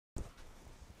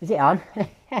Is it on?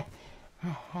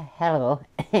 Hello.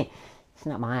 It's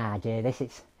not my idea, this.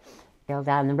 It's girl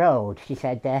down the road. She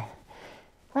said,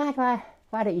 why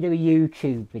don't you do a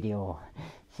YouTube video?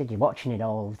 She said, you're watching it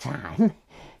all the time.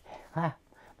 Why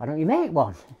don't you make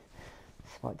one?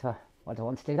 What do I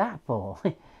want to do that for?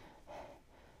 She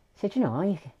said, you know,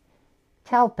 you can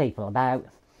tell people about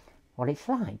what it's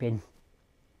like being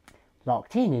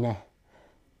locked in a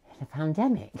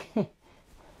pandemic. I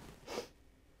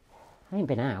ain't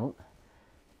been out.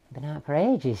 I've been out for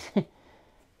ages.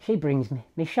 She brings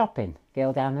me shopping,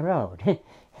 girl down the road.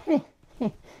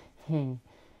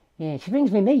 Yeah, she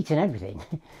brings me meat and everything.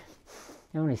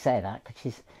 I only say that because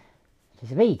she's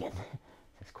a vegan.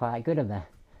 That's quite good of her,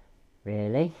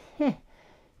 really.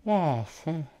 Yes.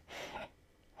 I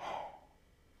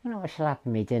don't know what she'll have for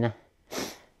me dinner.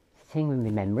 It's a thing with my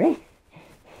memory.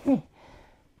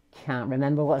 Can't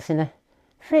remember what's in the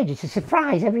fridge. It's a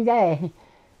surprise every day.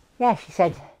 Yeah, she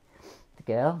said, the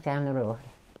girl down the road,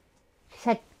 she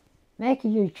said, make a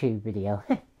YouTube video.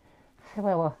 I said,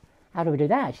 well, how do we do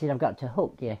that? She said, I've got to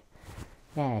hook you.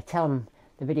 Yeah, tell them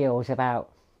the video's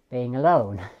about being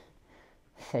alone. I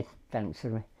said, thanks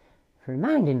for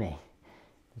reminding me.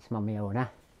 It's on my own. I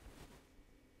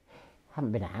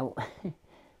haven't been out.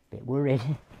 Bit worried.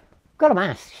 Got a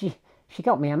mask. She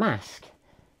got me a mask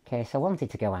in case I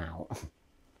wanted to go out.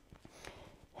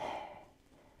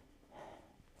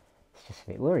 It's just a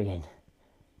bit worrying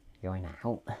going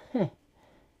out,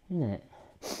 isn't it?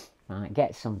 Might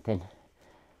get something.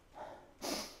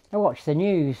 I watch the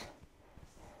news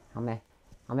on my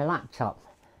laptop.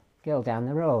 Girl down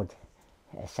the road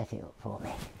set it up for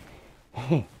me.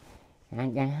 I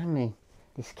ain't gonna hand me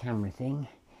this camera thing.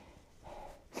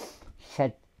 She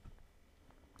said,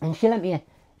 and she lent me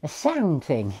a sound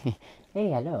thing.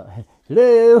 Hey, hello.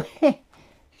 Hello.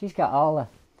 She's got all the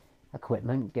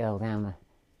equipment, girl down the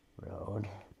road.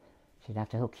 She'd have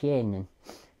to hook you in and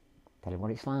tell you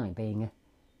what it's like being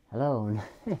alone.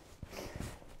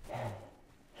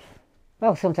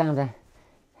 Well, sometimes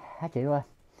I do. I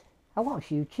watch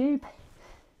YouTube.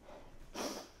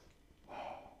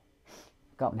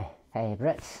 Got my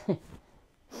favourites.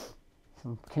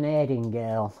 Some Canadian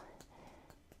girl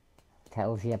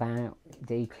tells you about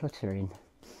decluttering,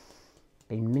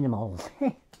 being minimal.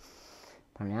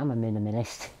 Apparently I'm a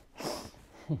minimalist.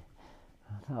 I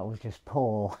thought it was just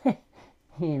poor.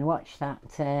 And watch that,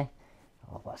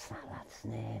 what's that lad's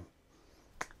name?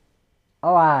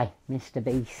 Oh aye, Mr.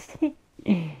 Beast.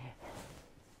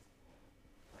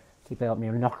 Keep opening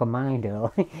a knock on my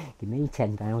door. Give me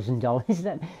 $10,000,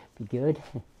 that'd be good.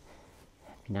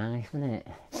 Be nice, wouldn't it?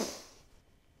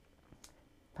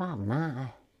 Apart from that,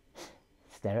 I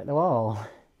stare at the wall.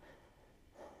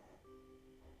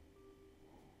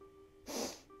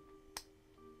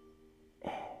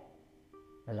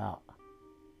 A lot.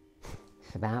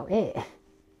 That's about it,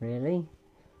 really.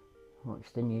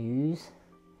 Watch the news.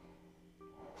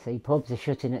 See, pubs are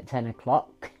shutting at 10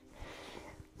 o'clock.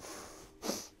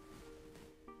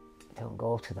 Don't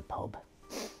go to the pub.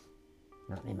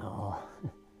 Not anymore.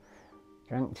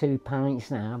 Drank 2 pints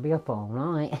now, I'll be up all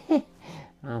night.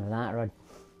 Either that or I'd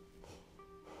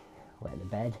wet the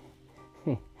bed.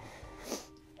 Maybe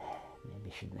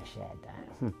shouldn't have shared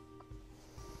that.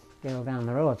 Girl down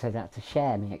the road said I had to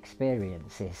share my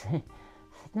experiences. I said,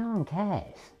 no one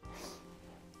cares.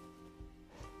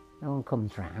 No one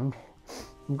comes round.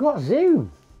 I've got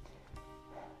Zoom.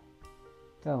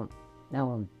 No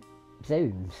one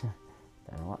Zooms.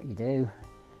 Don't know what you do.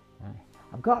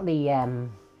 I've got the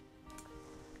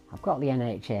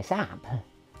NHS app.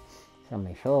 It's on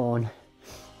my phone.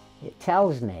 It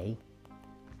tells me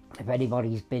if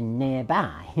anybody's been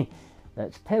nearby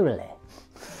that's poorly.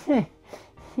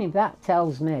 If that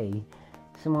tells me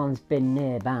someone's been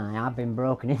nearby, I've been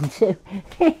broken into.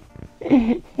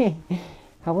 I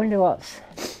wonder what's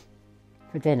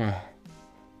for dinner.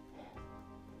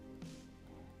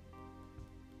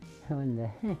 I wonder.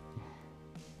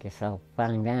 Guess I'll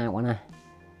find out when I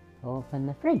open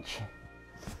the fridge.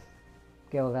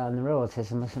 Girl down the road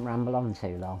says I mustn't ramble on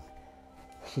too long.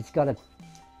 She's got a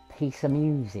piece of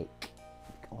music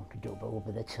going to dub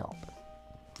over the top,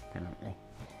 apparently.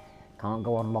 Can't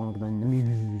go on longer than the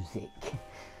music,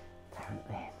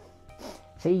 apparently.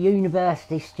 So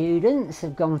university students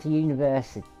have gone to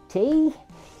university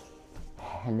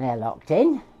and they're locked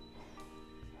in.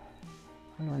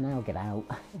 I wonder when they'll get out.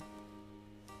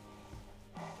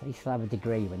 At least they'll have a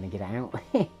degree when they get out.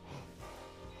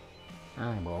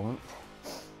 I won't.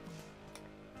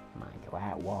 Might go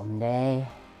out one day.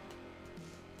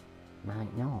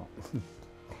 Might not.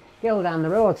 Girl down the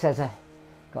road says I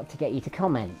got to get you to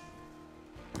comment.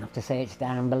 I have to say it's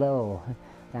down below.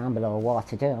 down below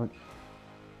water, don't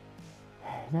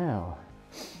no.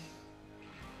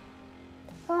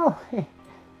 Oh,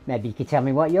 maybe you could tell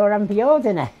me what you're having for your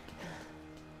dinner.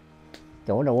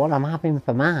 Don't know what I'm having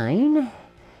for mine.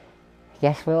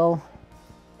 Guess we'll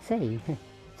see.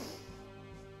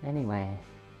 Anyway,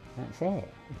 that's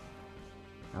it.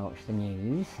 I watch the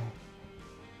news.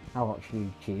 I watch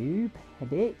YouTube a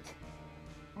bit.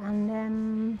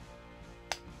 And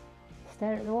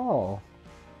stare at the wall.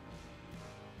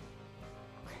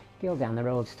 Girl down the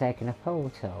road's taking a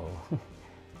photo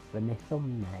for my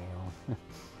thumbnail.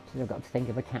 So I've got to think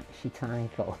of a catchy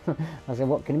title. I said,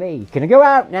 what can it be? Can I go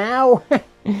out now? I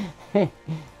think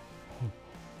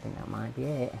that might be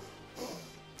it.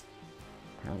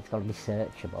 Apparently it's got to be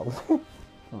searchable. I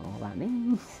don't know what that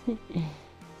means.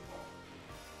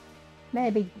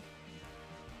 Maybe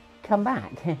come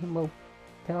back and we'll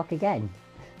talk again.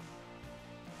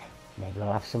 Maybe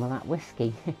we'll have some of that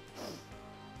whiskey.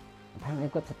 Apparently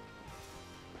I've got to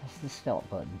press the stop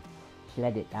button. She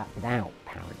let it that without,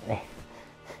 apparently.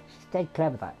 She's dead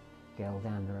clever, that girl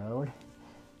down the road.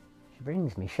 She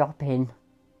brings me shopping.